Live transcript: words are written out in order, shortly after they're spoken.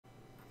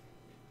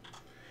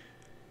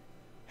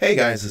Hey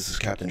guys, this is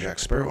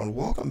CaptJacSparo, and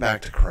welcome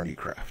back to Crundee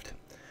Craft.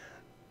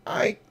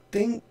 I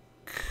think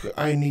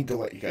I need to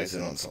let you guys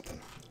in on something.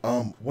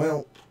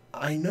 Well,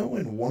 I know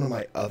in one of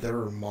my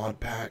other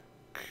mod pack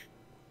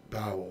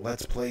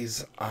Let's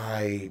Plays,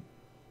 I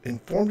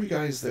informed you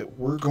guys that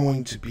we're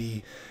going to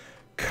be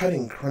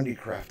cutting Crundee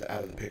Craft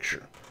out of the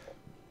picture.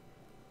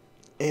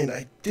 And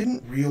I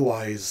didn't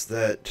realize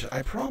that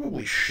I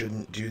probably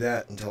shouldn't do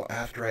that until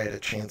after I had a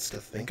chance to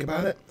think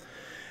about it.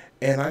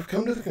 And I've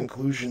come to the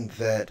conclusion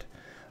that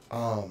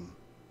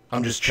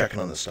I'm just checking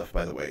on this stuff,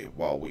 by the way,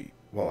 while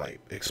I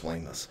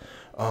explain this.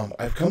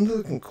 I've come to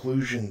the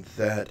conclusion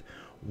that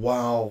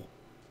while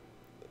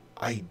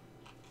I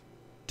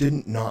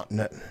didn't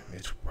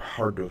it's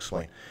hard to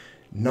explain.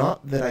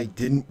 Not that I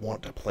didn't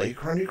want to play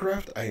Crundee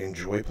Craft. I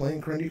enjoy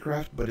playing Crundee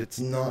Craft, but it's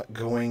not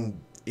going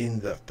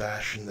in the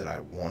fashion that I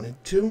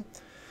wanted to.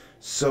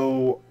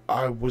 So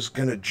I was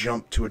gonna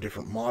jump to a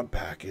different mod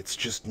pack. It's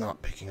just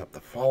not picking up the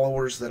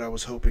followers that I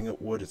was hoping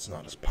it would. It's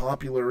not as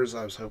popular as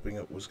I was hoping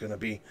it was gonna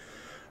be.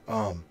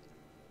 And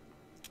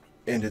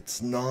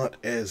it's not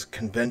as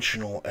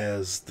conventional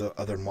as the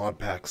other mod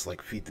packs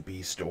like Feed the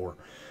Beast or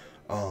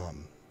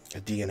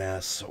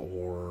DNS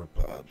or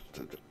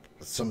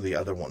some of the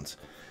other ones.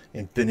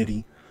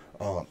 Infinity.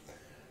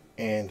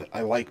 And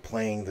I like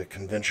playing the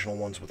conventional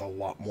ones with a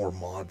lot more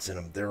mods in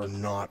them. There are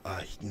not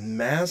a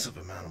massive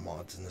amount of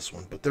mods in this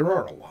one, but there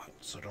are a lot.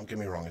 So don't get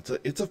me wrong. It's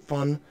a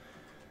fun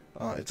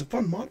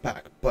mod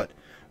pack. But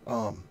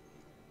I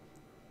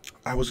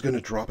was going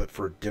to drop it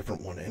for a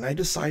different one, and I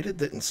decided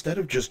that instead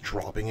of just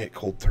dropping it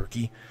cold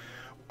turkey,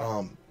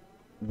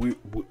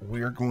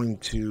 we're going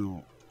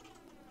to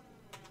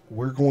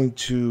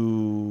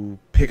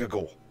pick a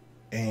goal,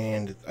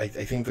 and I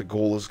think the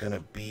goal is going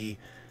to be.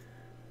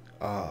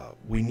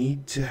 We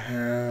need to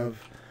have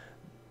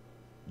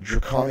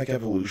Draconic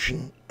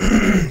Evolution,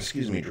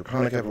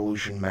 Draconic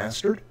Evolution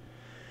mastered,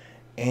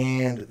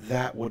 and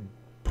that would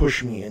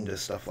push me into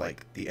stuff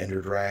like the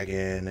Ender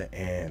Dragon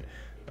and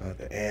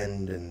the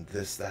End and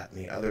this, that, and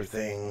the other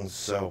things.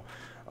 So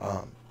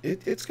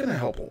it's going to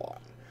help a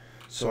lot.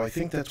 So I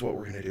think that's what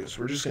we're going to do.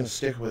 So we're just going to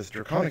stick with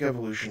Draconic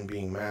Evolution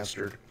being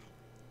mastered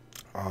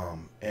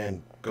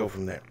and go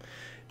from there.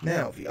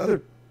 Now, the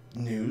other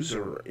news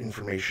or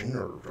information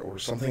or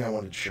something I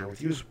wanted to share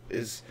with you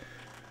is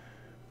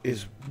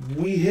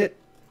we hit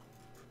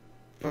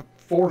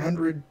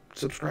 400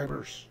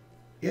 subscribers.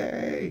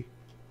 Yay!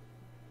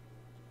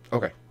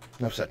 Okay,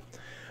 enough said.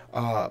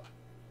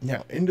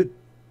 Now into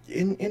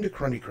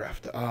Crundee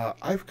Craft.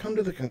 I've come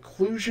to the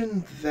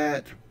conclusion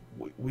that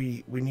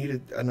we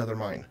needed another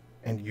mine,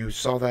 and you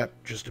saw that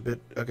just a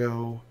bit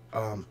ago.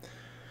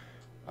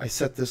 I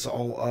set this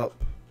all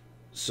up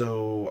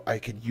so I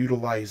could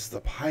utilize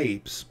the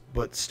pipes,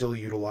 but still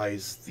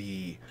utilize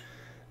the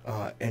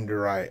Applied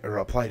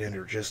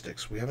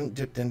Energistics. We haven't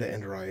dipped into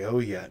Ender IO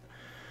yet,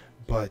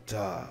 but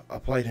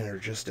Applied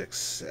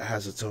Energistics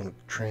has its own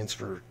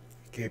transfer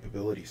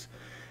capabilities,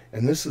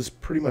 and this is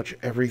pretty much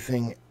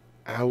everything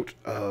out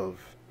of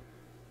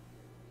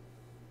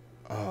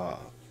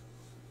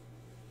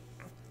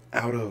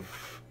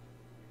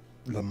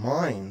the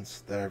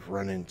mines that I've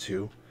run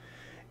into.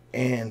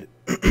 And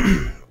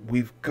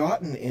we've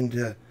gotten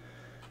into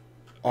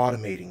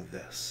automating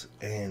this,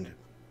 and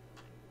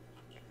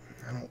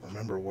I don't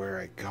remember where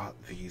I got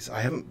these.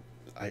 I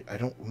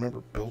don't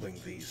remember building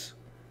these.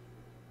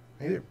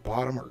 I either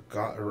bought them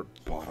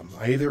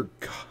I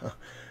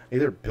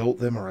either built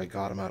them or I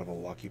got them out of a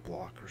lucky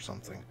block or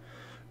something.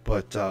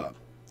 But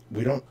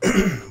we don't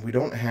we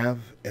don't have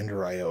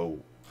Ender IO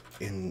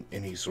in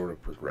any sort of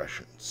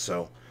progression.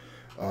 So,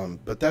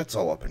 but that's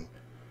all up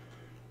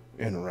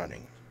and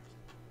running.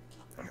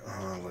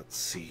 Let's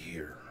see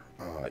here.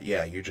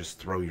 Yeah, you just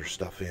throw your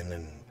stuff in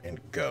and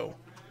go.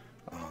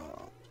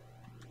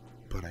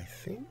 But I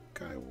think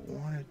I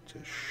wanted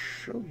to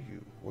show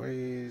you why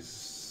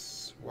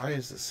is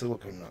the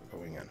silicone not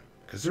going in?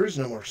 Because there is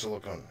no more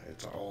silicone.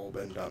 It's all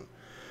been done.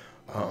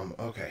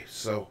 Okay,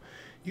 so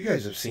you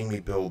guys have seen me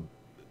build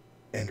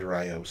Ender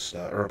IO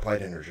stuff, or Applied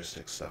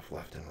Energistics stuff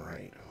left and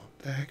right. What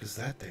the heck is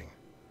that thing?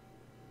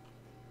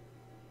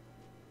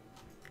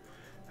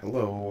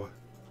 Hello?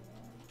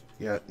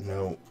 Yeah,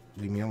 no.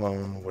 Leave me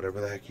alone,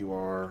 whatever the heck you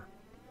are.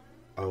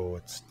 Oh, I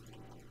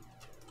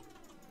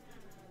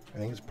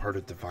think it's part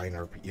of Divine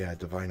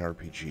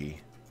RPG.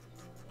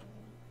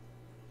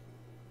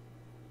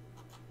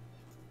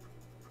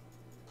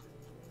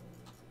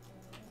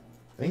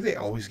 I think they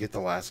always get the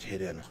last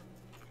hit in.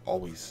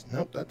 Always.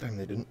 Nope, that time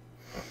they didn't.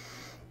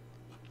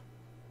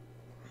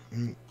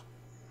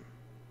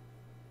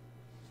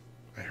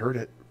 I heard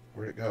it.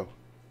 Where'd it go?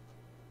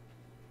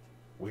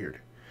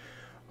 Weird.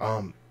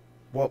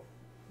 Well,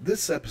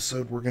 this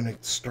episode we're going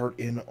to start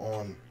in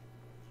on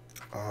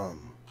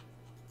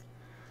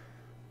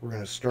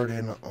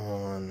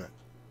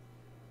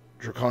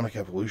Draconic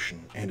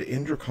Evolution. And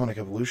in Draconic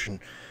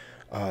Evolution,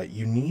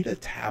 you need a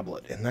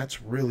tablet, and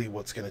that's really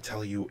what's going to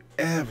tell you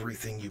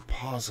everything you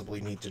possibly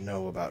need to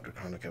know about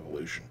Draconic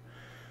Evolution.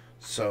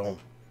 So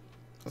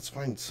let's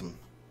find some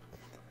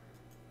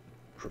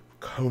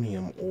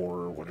draconium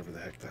ore, whatever the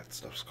heck that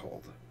stuff's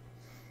called.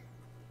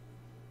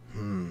 I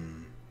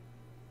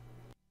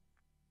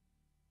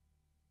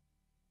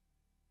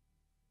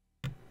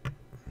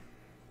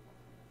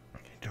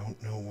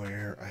don't know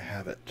where I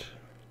have it.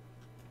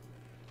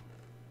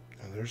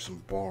 Now, there's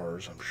some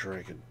bars. I'm sure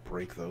I could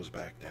break those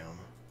back down.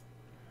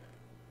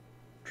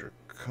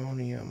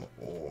 Draconium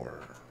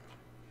ore.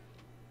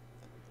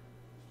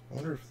 I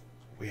wonder if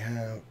we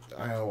have...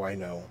 Oh, I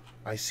know.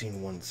 I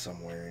seen one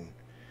somewhere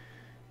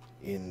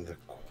in the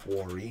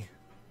quarry.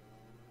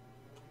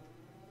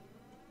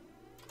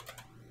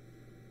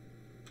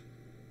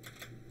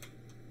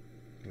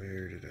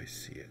 Where did I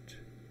see it?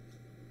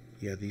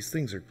 Yeah, these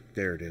things are...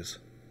 There it is.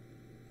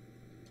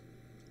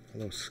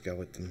 Hello,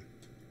 skeleton.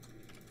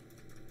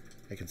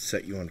 I can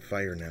set you on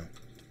fire now.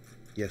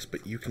 Yes,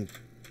 but you can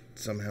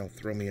somehow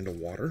throw me into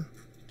water?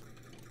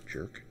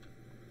 Jerk.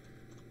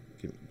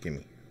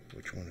 Gimme.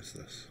 Which one is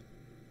this?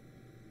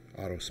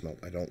 Auto smelt.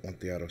 I don't want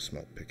the auto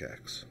smelt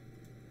pickaxe.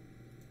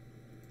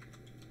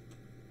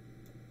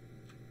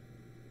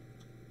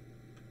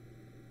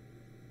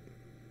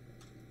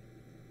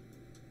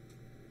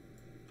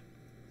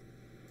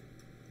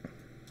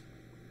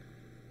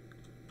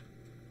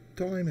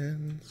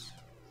 Diamonds.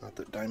 Not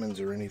that diamonds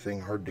are anything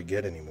hard to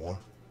get anymore.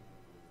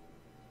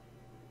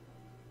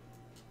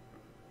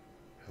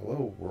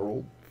 Hello,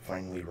 world.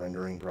 Finally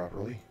rendering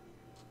properly.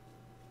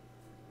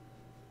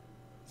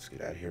 Let's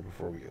get out of here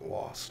before we get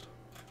lost.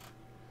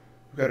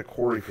 We've got a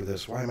quarry for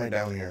this. Why am I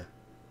down here?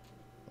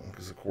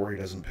 Because the quarry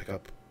doesn't pick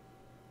up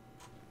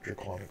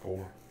draconic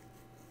ore.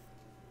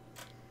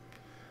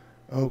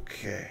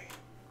 Okay.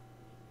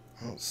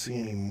 I don't see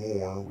any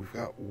more. We've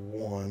got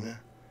one.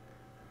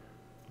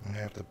 I'm going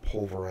to have to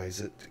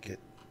pulverize it to get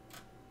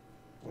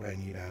what I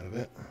need out of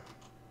it.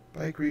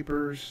 Bye,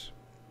 creepers.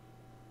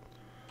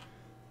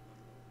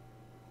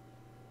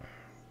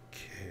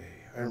 Okay.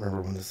 I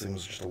remember when this thing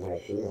was just a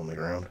little hole in the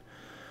ground.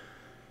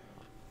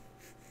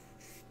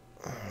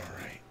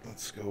 Alright,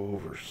 let's go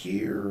over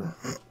here.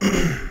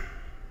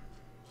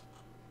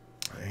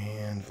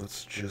 And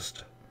let's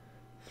just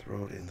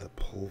throw it in the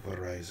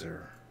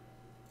pulverizer.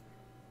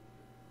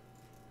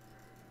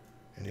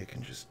 And it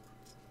can just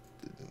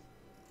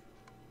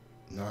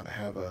not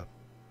have a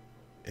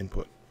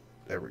input.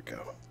 There we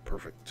go.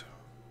 Perfect.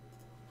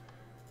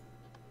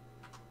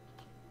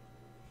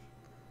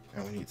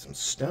 Now we need some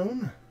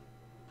stone.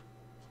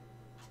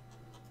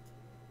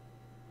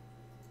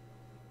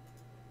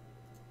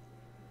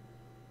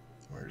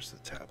 Where's the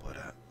tablet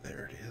at?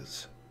 There it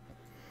is.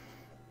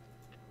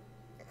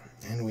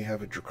 And we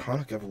have a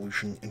Draconic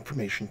Evolution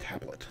Information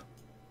Tablet.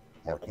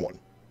 Mark 1.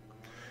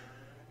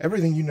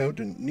 Everything you know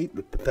to need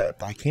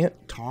that. I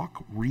can't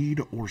talk,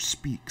 read, or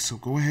speak, so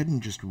go ahead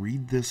and just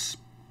read this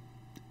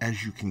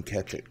as you can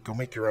catch it. Go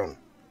make your own.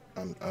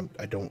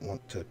 I don't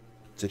want to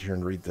sit here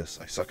and read this.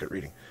 I suck at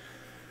reading.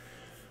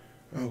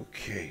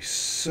 Okay,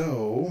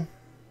 so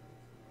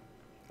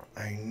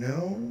I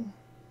know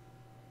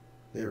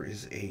there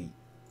is a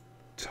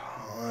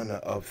ton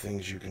of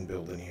things you can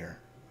build in here.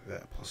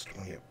 That plus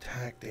 20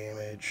 attack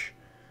damage,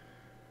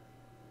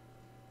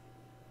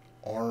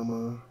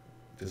 armor.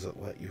 Does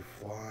it let you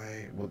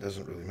fly? Well, it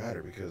doesn't really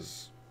matter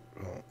because,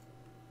 well,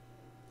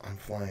 I'm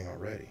flying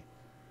already.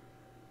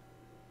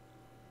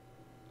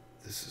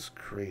 This is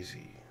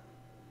crazy.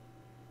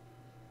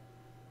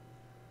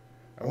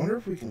 I wonder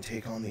if we can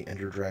take on the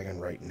Ender Dragon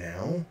right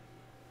now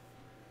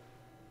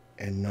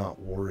and not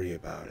worry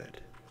about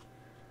it.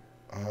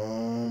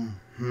 I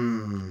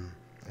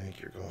think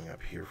you're going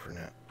up here for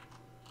now.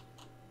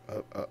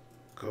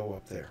 Go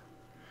up there.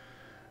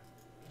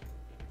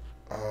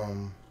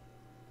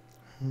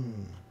 Do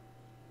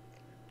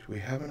we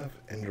have enough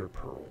ender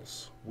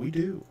pearls? We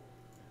do.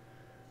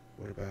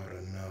 What about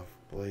enough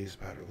blaze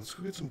powder? Let's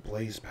go get some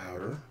blaze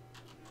powder.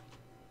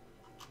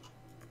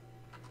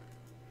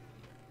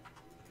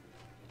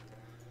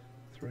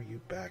 Throw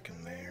you back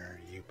in there,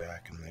 you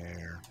back in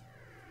there.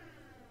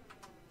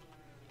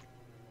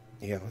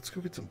 Yeah, let's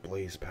go get some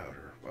blaze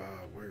powder.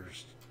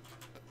 Where's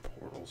the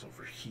portals?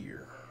 Over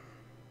here?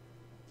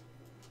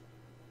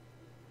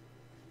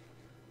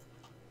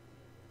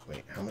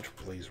 Wait, how much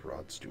blaze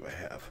rods do I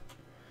have?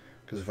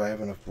 Because if I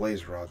have enough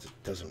blaze rods, it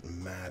doesn't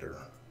matter.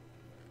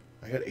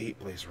 I got 8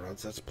 blaze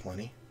rods, that's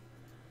plenty.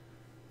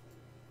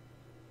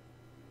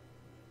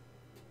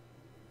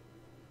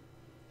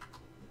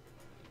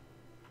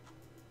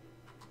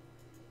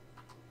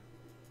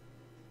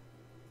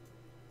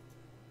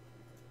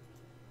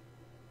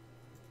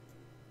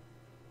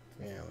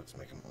 Yeah, let's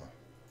make them all.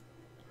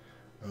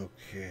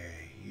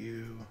 Okay,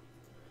 you.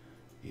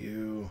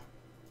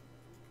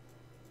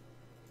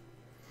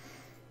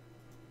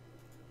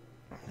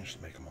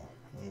 Just make them all.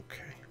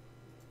 Okay.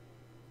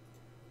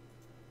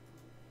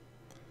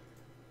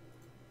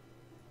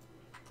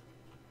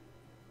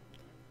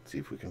 Let's see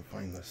if we can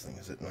find this thing.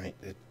 Is it night?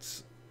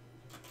 It's...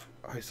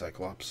 Hi,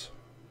 Cyclops.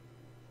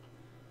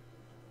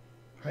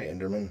 Hi,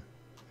 Enderman.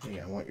 Hey,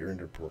 I want your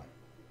Ender Pearl.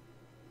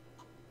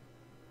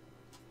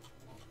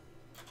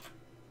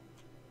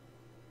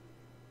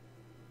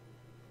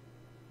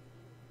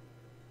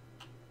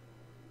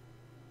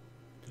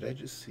 Did I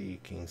just see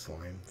King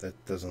Slime? That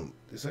doesn't...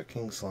 Is that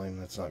King Slime?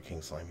 That's not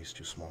King Slime. He's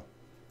too small.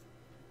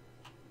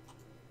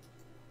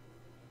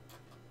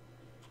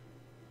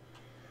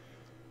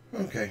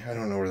 Okay, I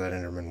don't know where that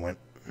Enderman went.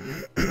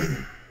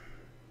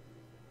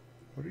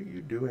 What are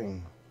you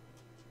doing?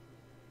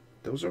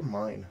 Those are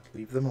mine.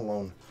 Leave them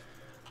alone.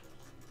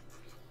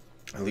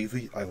 I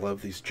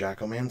love these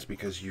Jackomans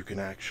because you can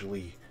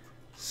actually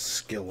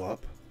skill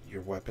up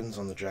your weapons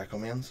on the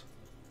Jackomans.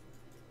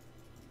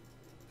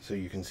 So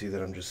you can see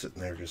that I'm just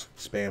sitting there just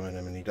spamming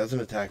him and he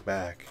doesn't attack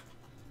back.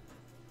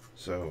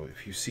 So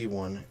if you see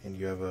one and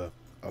you have a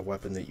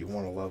weapon that you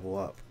want to level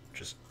up,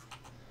 just...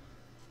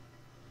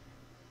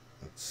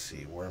 Let's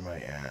see, where am I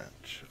at?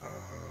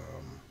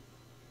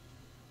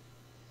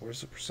 Where's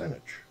the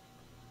percentage?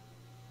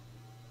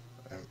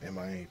 Am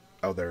I...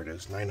 Oh, there it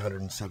is,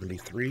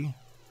 973.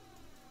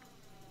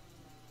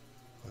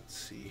 Let's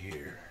see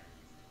here.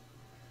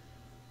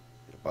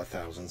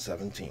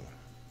 1017.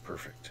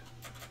 Perfect.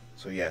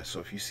 So yeah, so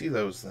if you see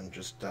those, then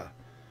just,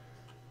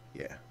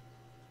 yeah.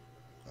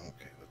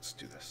 Okay, let's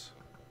do this.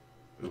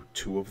 Ooh,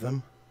 2 of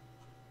them.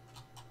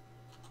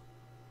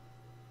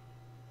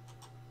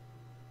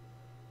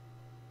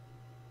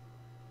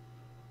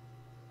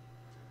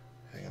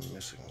 I think I'm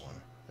missing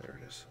one. There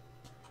it is.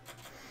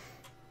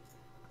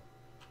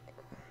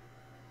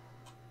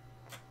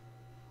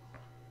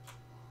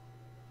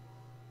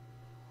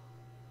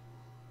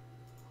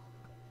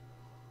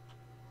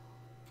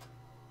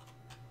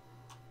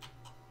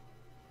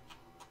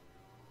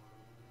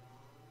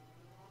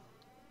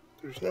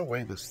 There's no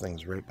way this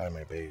thing's right by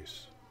my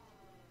base.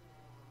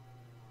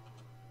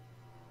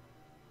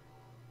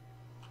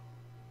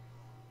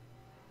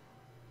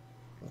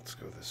 Let's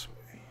go this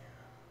way.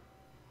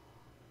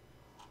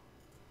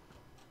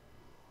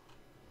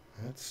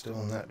 It's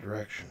still in that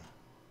direction.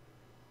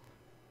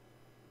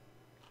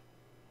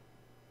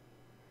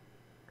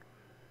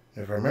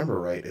 If I remember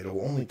right,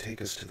 it'll only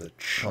take us to the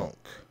chunk.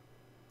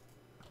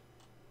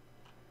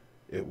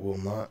 It will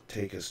not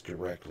take us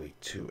directly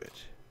to it.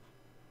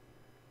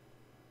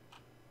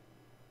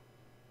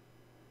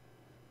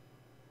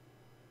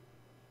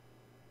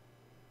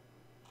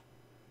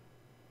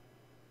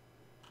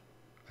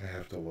 I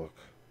have to look.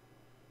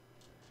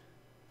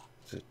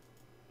 It's a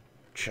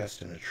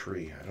chest in a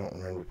tree. I don't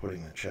remember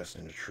putting the chest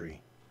in a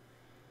tree.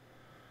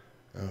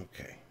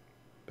 Okay,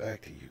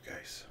 back to you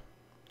guys.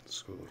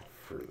 Let's go a little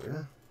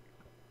further.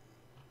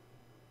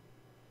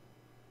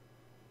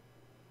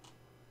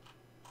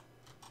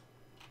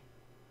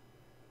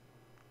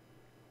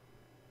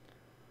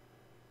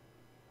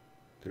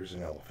 There's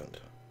an elephant.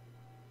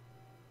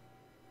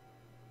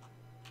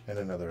 And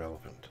another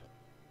elephant.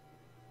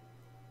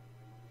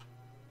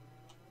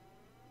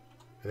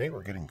 I think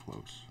we're getting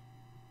close.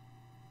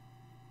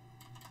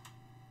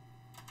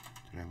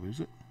 Did I lose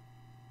it?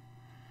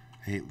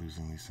 I hate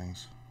losing these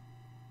things.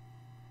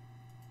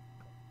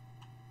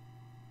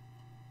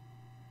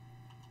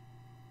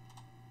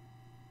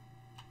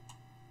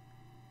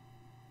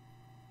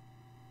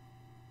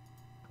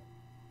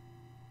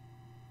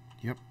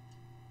 Yep,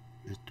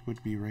 it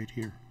would be right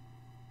here.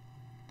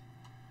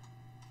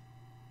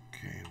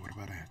 Okay, what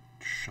about a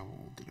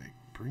shovel? Did I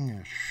bring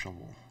a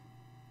shovel?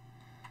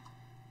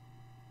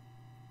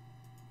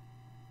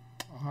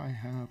 I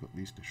have at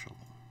least a shovel.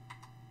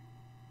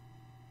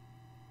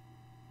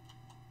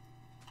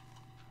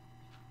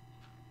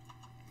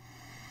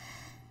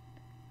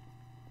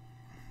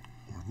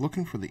 We're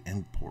looking for the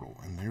end portal,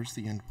 and there's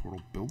the end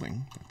portal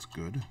building. That's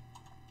good.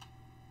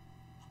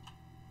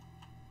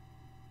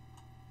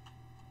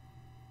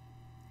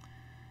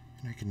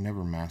 And I can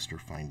never master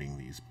finding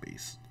these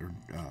bases, or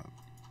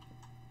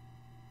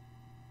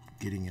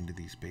getting into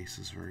these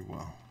bases very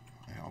well.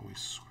 I always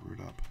screw it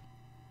up.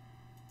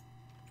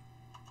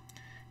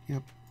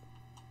 Yep.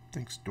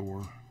 Thanks,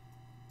 door.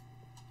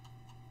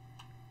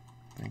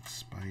 Thanks,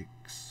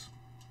 spikes.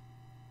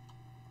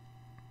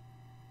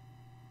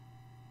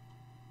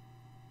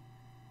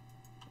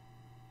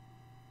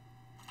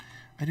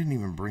 I didn't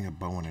even bring a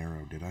bow and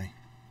arrow, did I?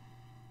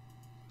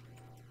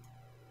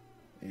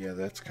 Yeah,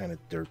 that's kind of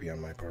derpy on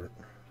my part.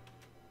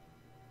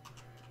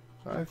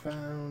 I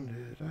found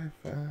it, I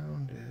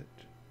found it.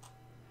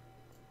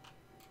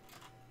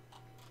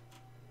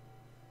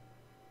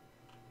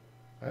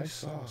 I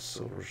saw a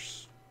silver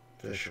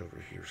fish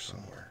over here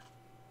somewhere.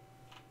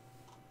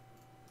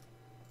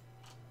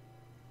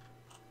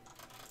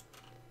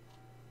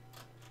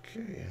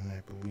 Okay, and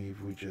I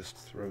believe we just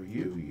throw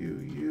you,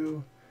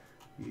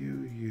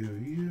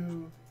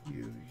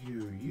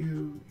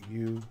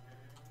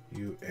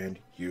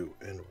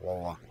 and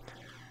voila.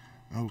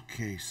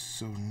 Okay,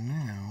 so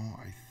now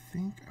I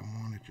think I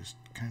want to just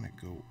kind of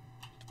go,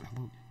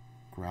 hello,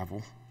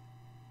 gravel.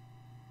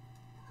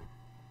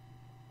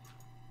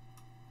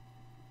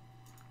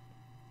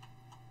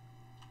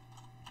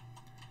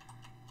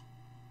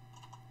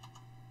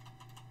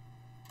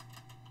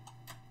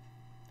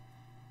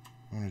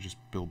 I want to just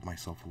build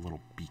myself a little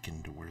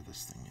beacon to where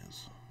this thing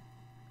is.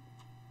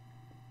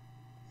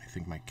 I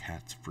think my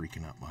cat's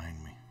freaking out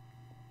behind me.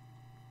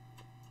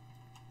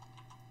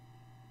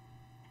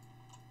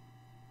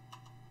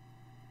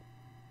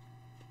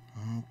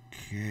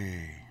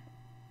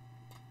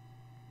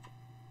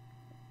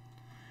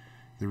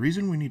 The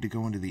reason we need to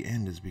go into the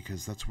end is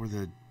because that's where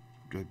the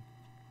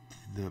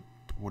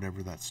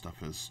whatever that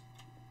stuff is.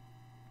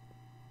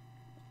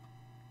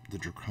 The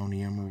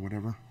draconium or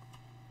whatever.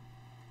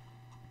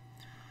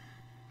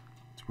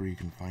 It's where you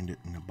can find it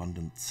in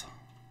abundance.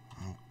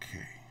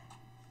 Okay.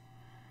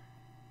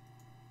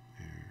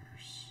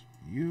 There's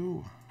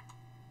you.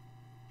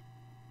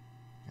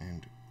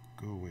 And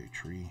go away,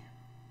 tree.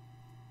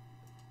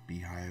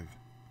 Beehive.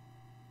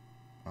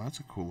 Oh, that's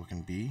a cool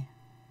looking bee.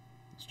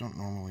 Those don't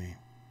normally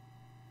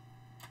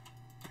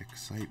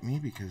excite me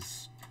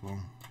because, well,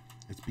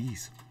 it's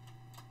bees.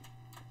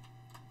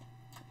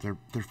 They're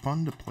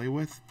fun to play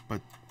with,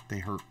 but they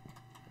hurt.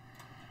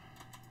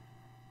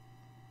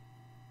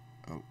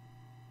 Oh,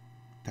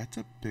 that's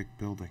a big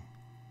building.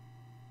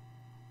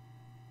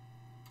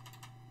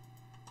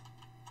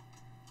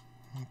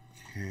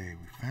 Okay,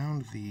 we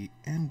found the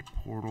end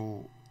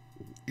portal.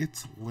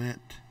 It's lit.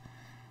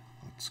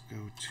 Let's go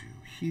to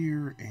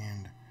here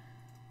and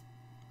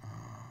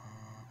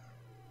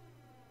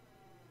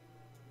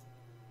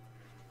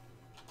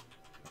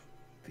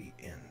the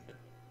end.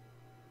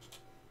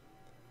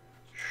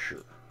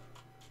 Sure.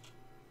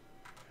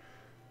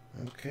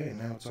 Okay,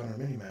 now it's on our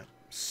mini-map.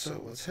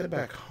 So let's head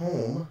back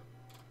home.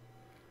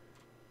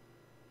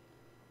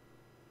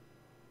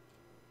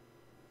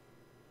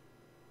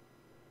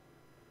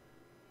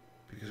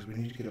 Because we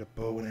need to get a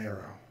bow and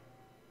arrow.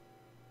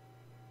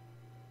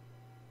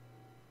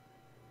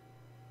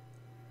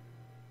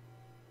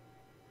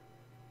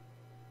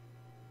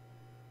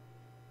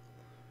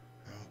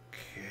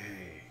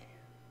 Okay.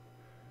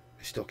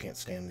 I still can't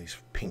stand these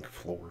pink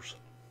floors.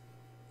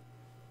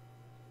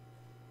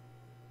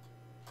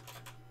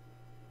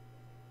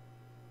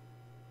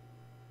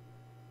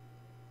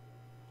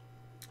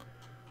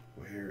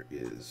 Where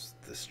is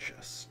this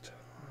chest?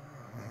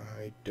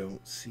 I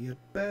don't see a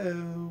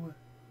bow.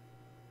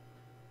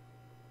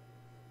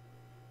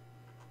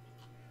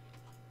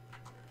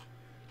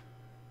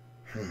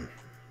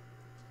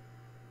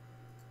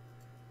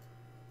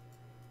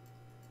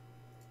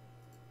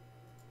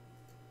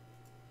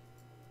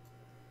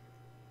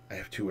 I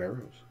have 2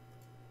 arrows.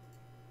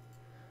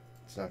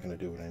 It's not going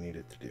to do what I need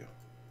it to do.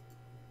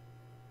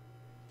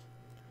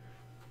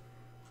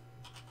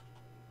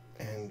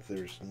 And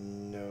there's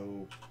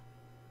no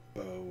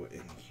bow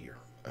in here.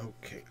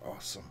 Okay,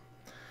 awesome.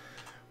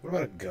 What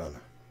about a gun?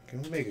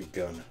 Can we make a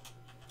gun?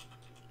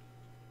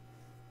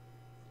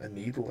 A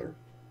needler?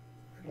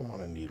 I don't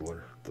want a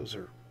needler. Those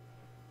are...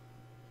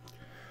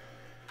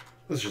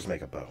 Let's just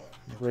make a bow.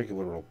 A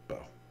regular old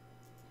bow.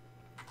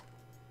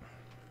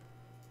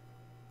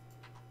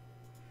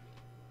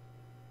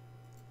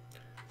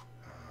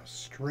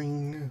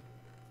 String.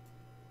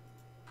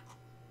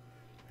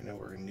 I know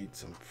we're going to need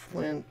some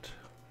flint.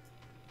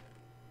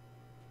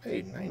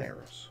 Hey, 9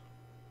 arrows.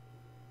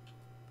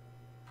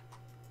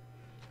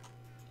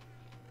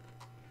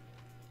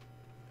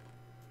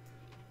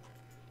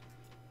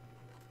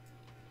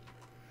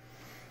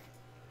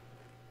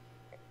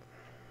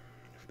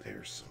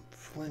 There's some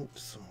flint,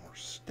 some more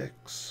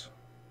sticks.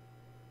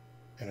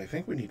 And I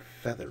think we need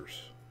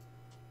feathers.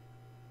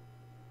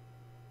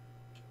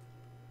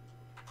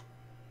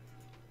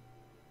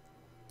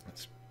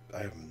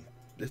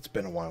 It's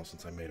been a while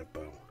since I made a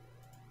bow.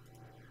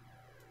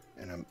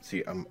 And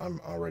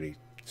I'm already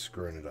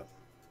screwing it up.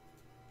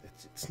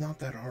 It's not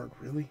that hard,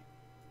 really.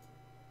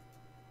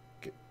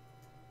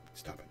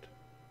 Stop it.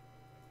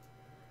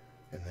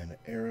 And then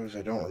arrows,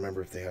 I don't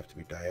remember if they have to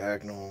be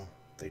diagonal.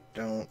 They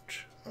don't.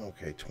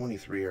 Okay,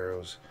 23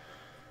 arrows.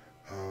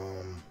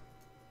 More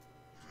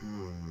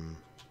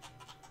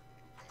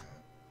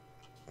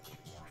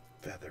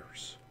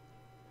feathers.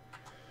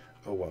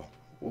 Oh well,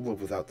 we'll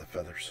live without the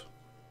feathers.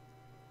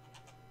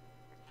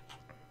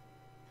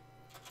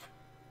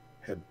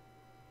 Head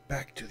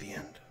back to the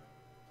end.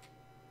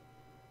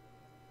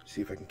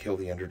 See if I can kill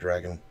the Ender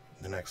Dragon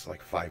in the next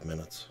like 5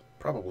 minutes.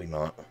 Probably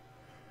not.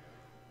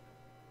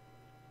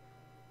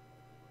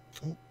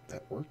 Oh,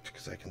 that worked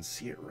because I can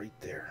see it right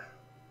there.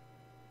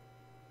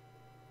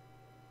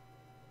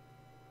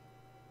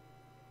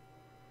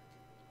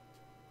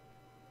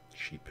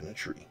 Sheep in a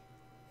tree.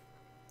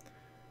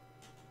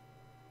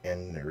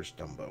 And there's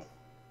Dumbo.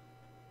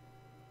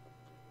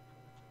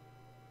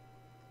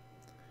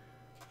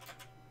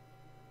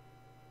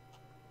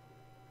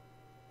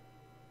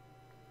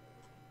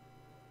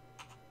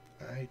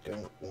 I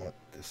don't want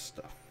this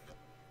stuff.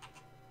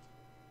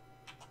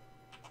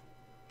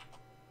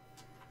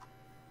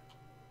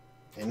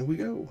 In we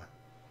go.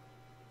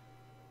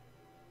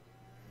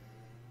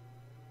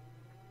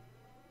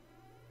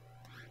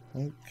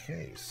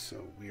 Okay,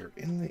 so we are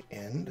in the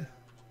end.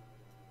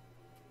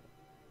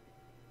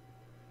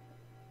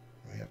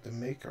 We have to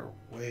make our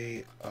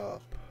way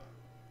up.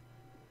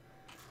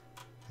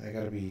 I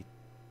gotta be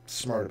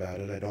smart about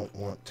it. I don't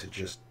want to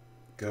just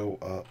go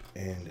up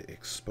and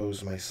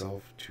expose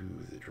myself to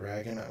the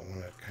dragon. I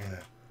want to kind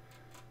of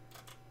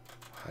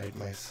hide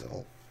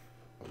myself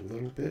a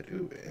little bit.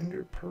 Ooh,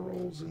 ender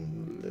pearls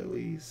and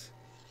lilies.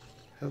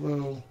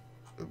 Hello.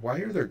 Why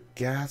are there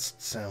ghast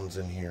sounds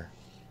in here?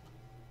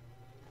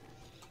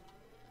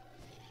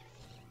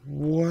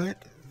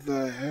 What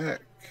the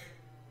heck?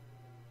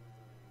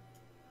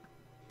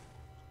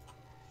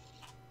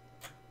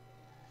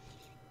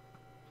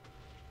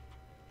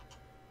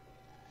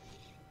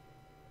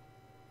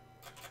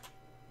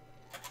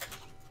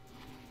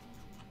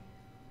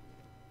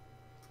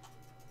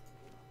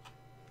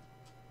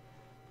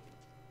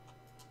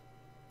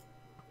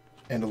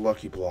 And a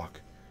lucky block.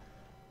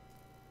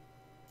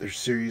 There's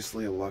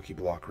seriously a lucky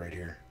block right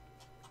here.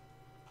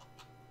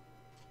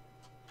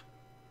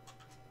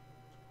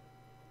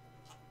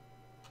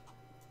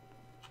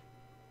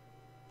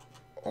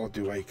 Oh,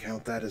 do I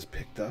count that as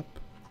picked up?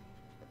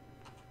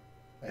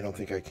 I don't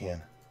think I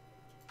can.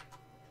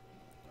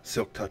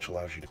 Silk Touch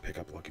allows you to pick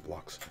up lucky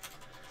blocks.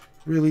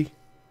 Really?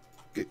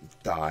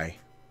 Die.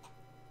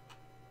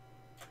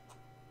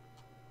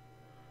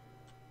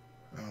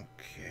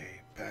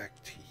 Okay, back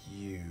to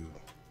you.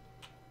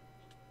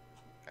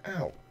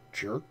 Ow,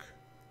 jerk.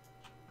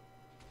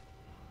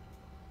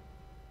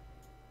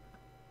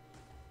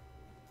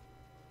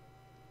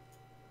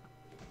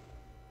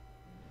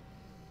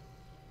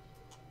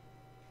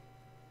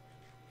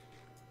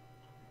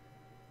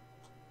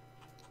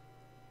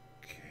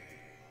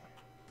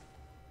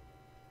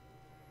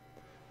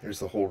 There's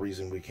the whole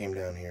reason we came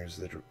down here, is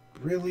that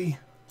really?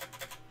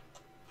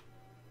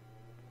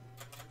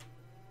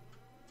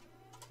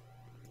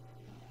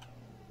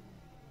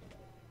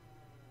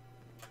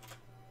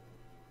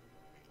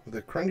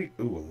 The Crundee,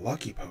 ooh, a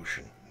lucky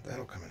potion.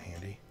 That'll come in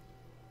handy.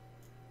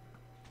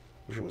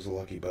 Wish it was a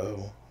lucky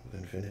bow with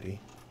infinity.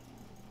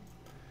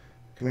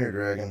 Come here,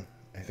 dragon.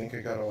 I think I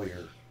got all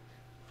your...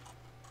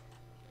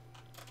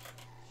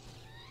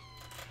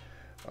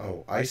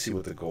 Oh, I see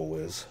what the goal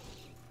is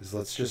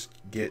let's just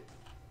get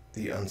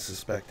the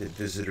unsuspected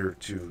visitor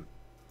to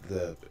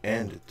the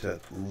end to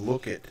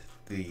look at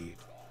the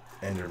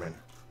Enderman.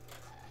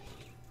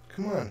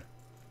 Come on.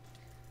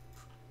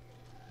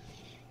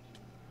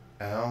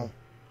 Ow.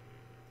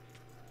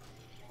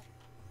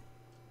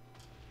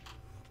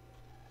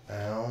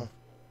 Ow.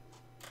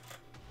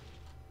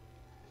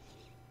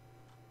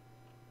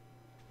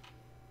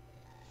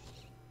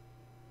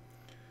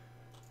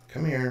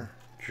 Come here,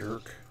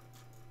 jerk.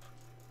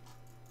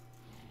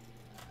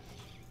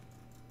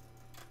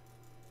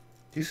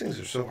 These things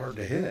are so hard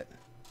to hit.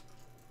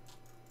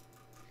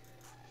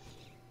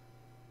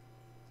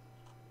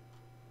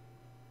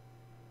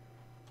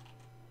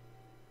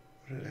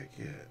 What did I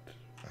get?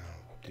 Oh,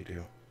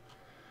 whoop-de-doo.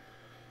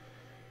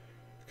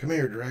 Come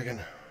here, dragon.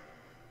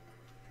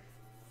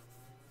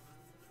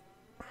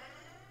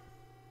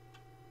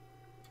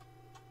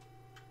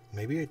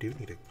 Maybe I do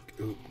need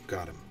a... Ooh,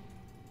 got him.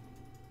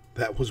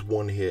 That was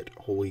one hit.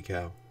 Holy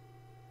cow.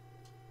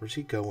 Where's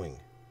he going?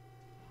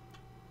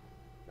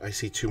 I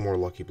see 2 more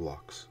lucky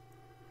blocks.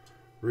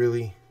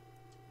 Really?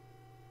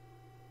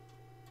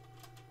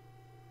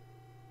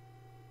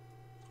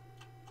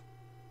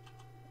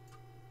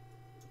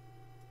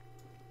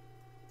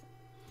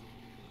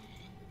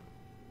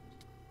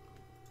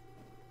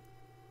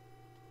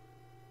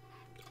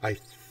 I'm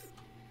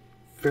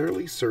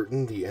fairly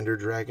certain the Ender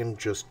Dragon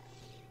just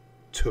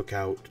took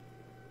out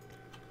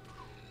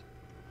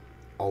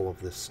all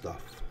of this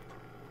stuff.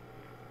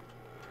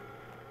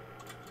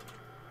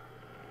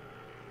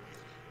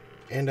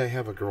 And I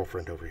have a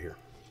girlfriend over here.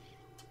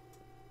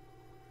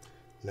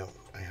 No,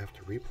 I have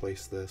to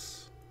replace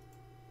this.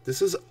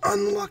 This is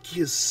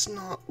unlucky as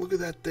snot. Look at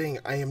that thing.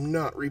 I am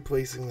not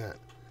replacing that.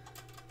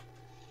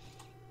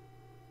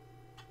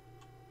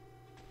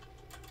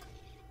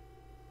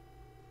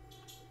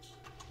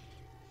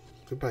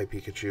 Goodbye,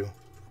 Pikachu.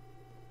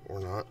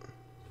 Or not.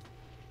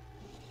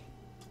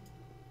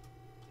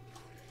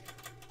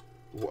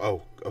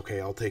 Oh,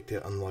 okay, I'll take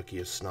the unlucky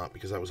as snot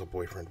because that was a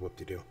boyfriend.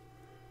 Whoop-de-doo.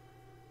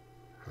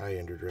 Hi,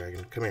 Ender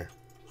Dragon. Come here.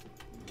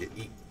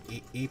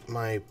 Eat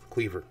my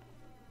cleaver.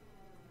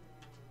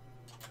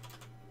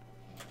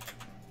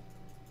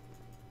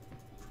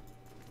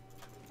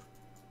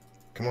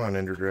 Come on,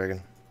 Ender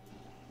Dragon.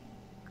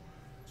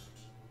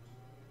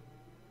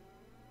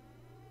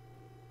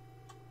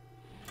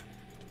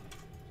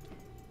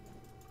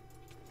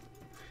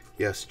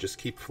 Yes, just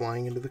keep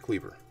flying into the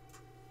cleaver.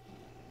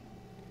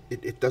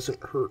 It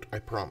doesn't hurt, I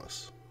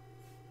promise.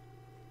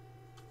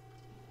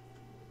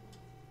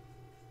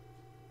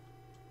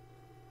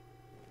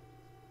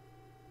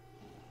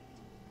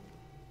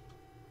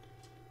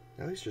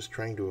 Now he's just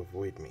trying to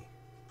avoid me.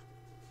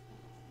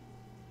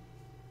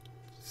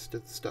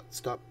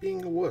 Stop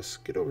being a wuss.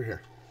 Get over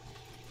here.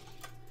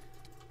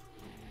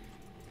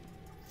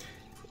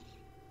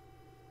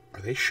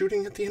 Are they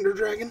shooting at the Ender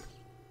Dragon?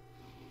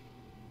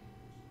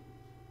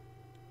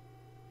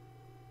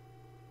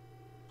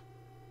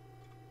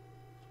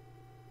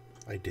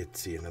 I did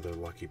see another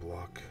lucky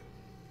block.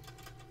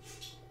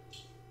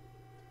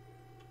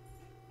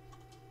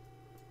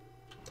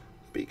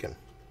 Beacon.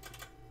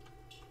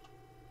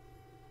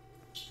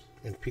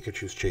 And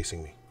Pikachu's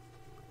chasing me.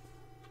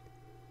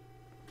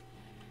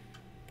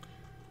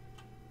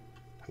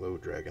 Hello,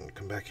 dragon.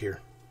 Come back here.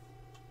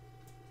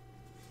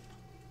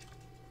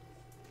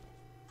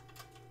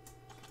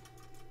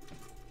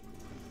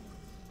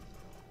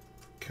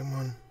 come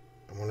on.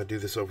 I want to do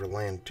this over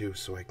land too,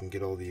 so I can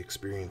get all the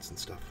experience and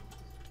stuff.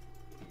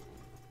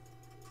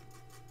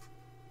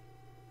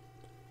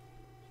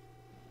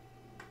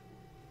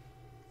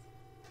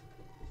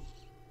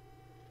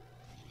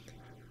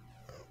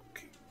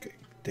 Okay,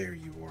 there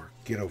you are.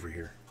 Get over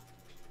here.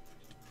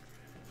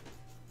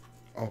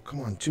 Oh, come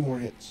on, 2 more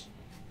hits.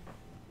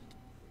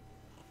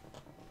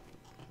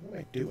 What am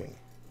I doing?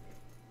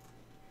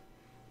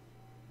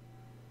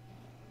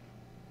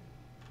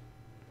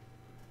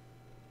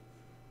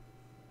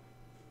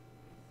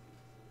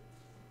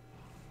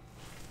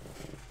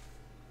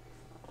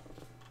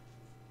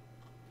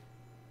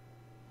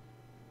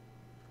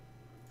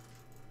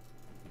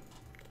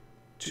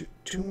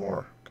 Two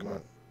more. Come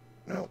on.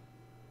 No.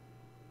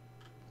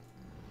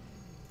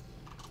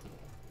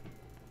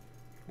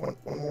 One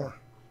more.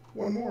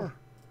 One more.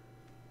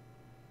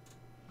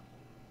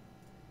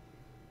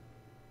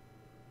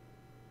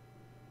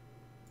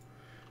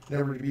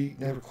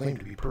 Never claimed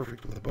to be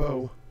perfect with a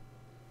bow.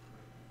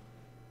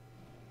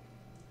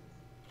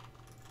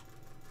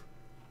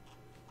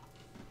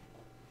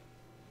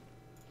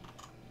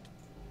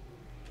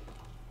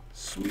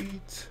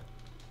 Sweet.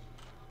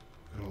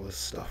 Look at all this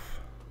stuff.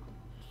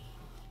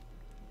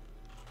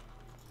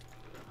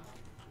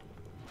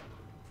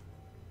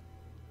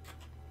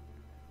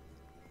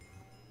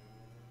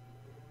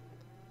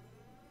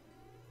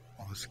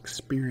 All this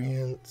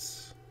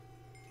experience.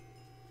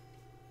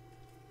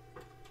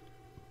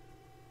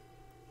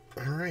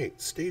 Alright,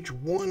 stage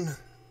 1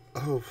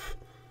 of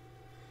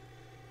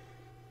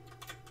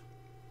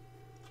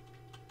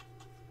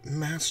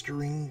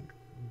mastering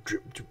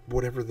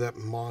whatever that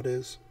mod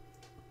is.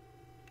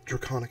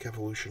 Draconic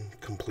Evolution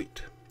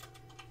complete.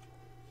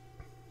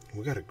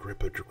 We got a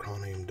grip of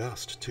Draconium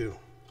Dust too.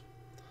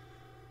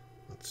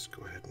 Let's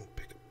go ahead and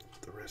pick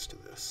up the rest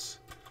of this.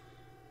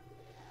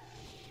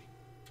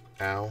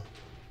 Ow.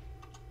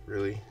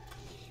 Really?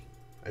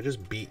 I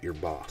just beat your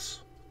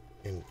boss.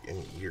 And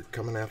you're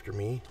coming after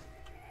me?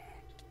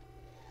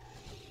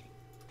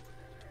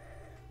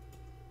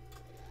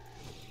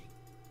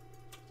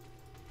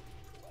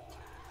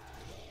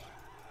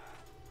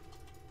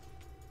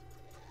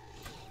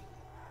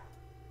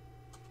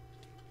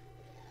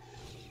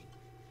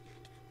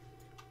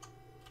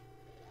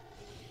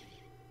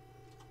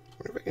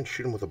 I wonder if I can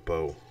shoot him with a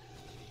bow.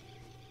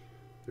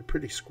 They're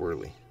pretty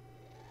squirrely.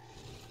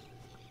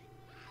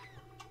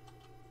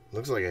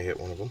 Looks like I hit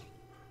one of them.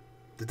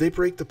 Did they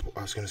break the...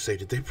 I was going to say,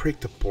 did they break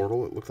the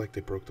portal? It looked like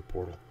they broke the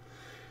portal.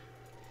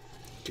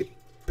 Get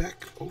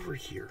back over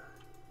here.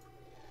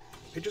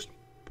 I just...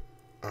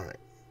 Alright.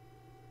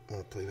 I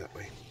want to play that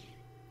way.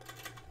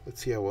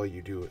 Let's see how well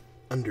you do it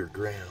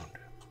underground.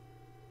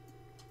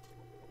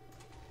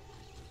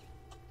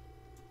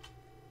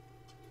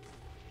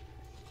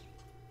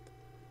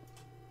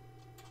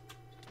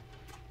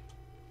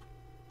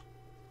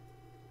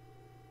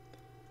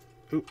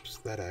 Oops,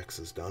 that axe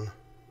is done.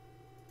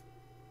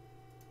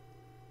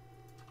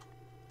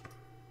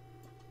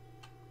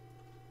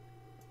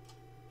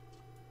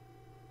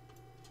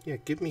 Yeah,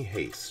 give me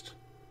haste.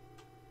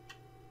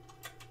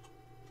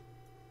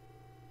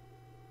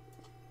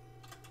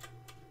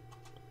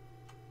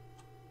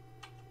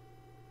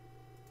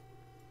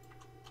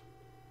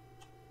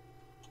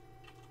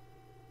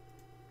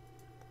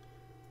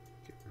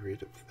 Get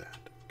rid of that.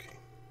 Okay.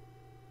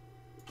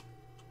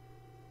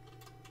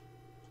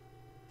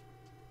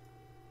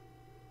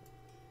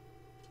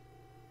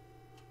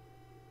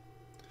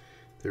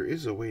 There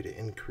is a way to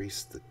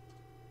increase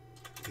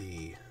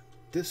the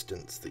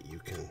distance that you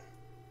can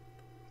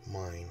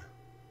mine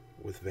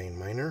with Vein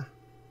Miner.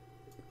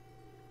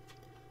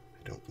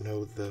 I don't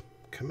know the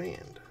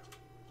command.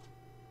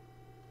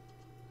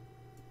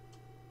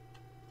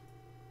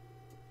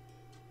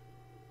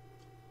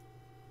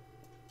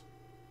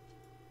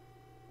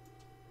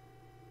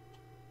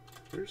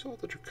 Where's all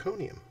the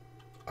draconium?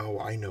 Oh,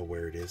 I know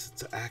where it is.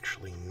 It's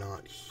actually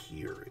not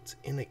here. It's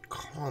in a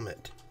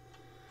comet.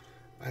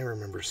 I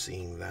remember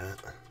seeing that.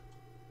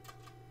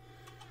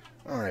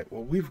 Alright,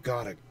 well, we've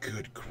got a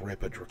good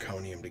grip of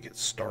draconium to get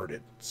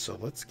started. So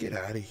let's get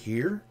out of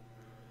here.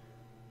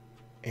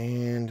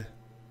 And...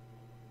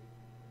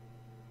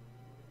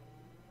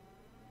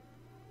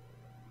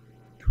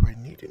 do I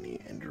need any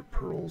ender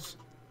pearls?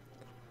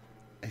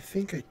 I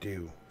think I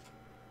do.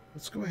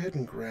 Let's go ahead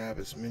and grab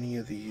as many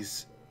of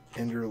these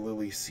ender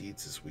lily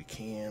seeds as we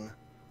can.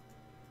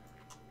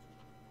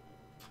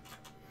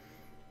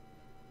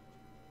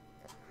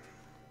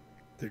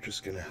 They're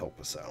just going to help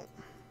us out.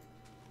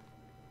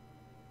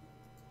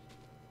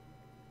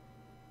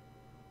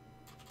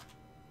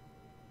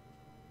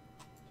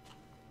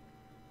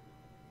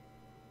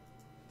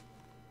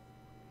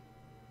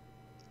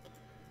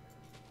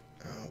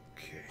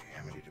 Okay,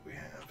 how many do we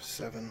have?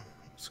 7.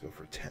 Let's go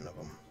for 10 of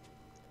them.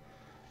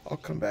 I'll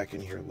come back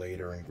in here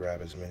later and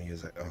grab as many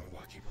as I... oh,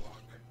 lucky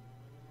block.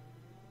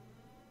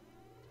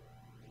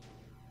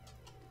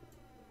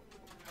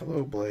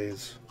 Hello,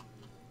 Blaze.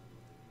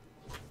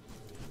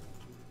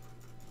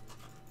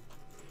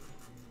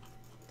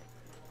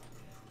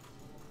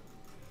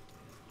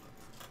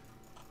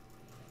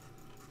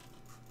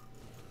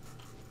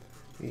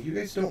 You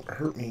guys don't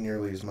hurt me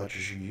nearly as much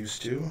as you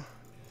used to.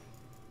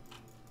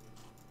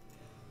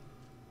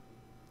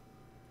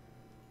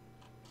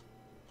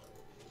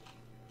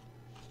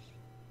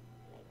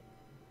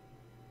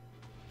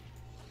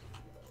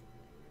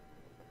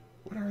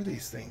 What are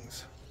these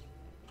things?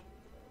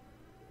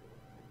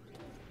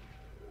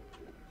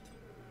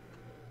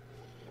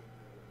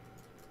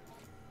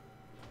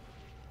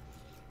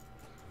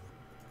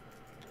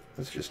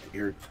 Let's just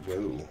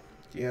whoa.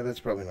 Yeah, that's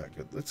probably not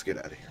good. Let's get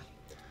out of here.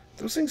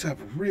 Those things have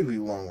really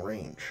long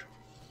range.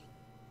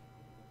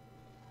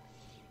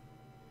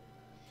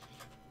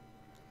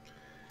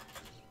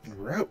 And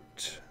we're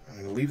out. I'm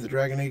going to leave the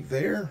dragon egg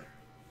there.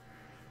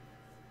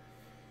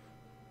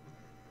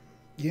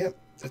 Yep,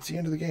 that's the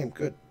end of the game.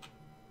 Good.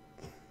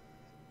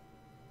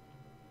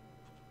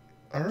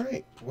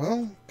 Alright,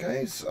 well,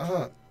 guys,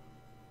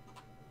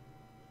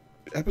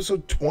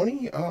 episode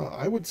 20,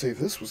 I would say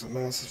this was a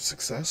massive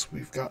success.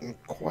 We've gotten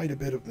quite a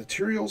bit of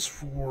materials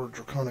for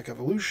Draconic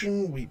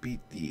Evolution. We beat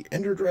the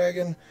Ender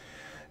Dragon,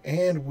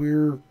 and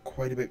we're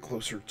quite a bit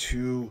closer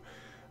to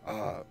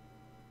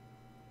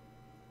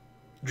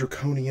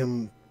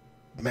Draconium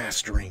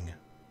mastering.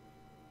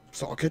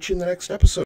 So I'll catch you in the next episode.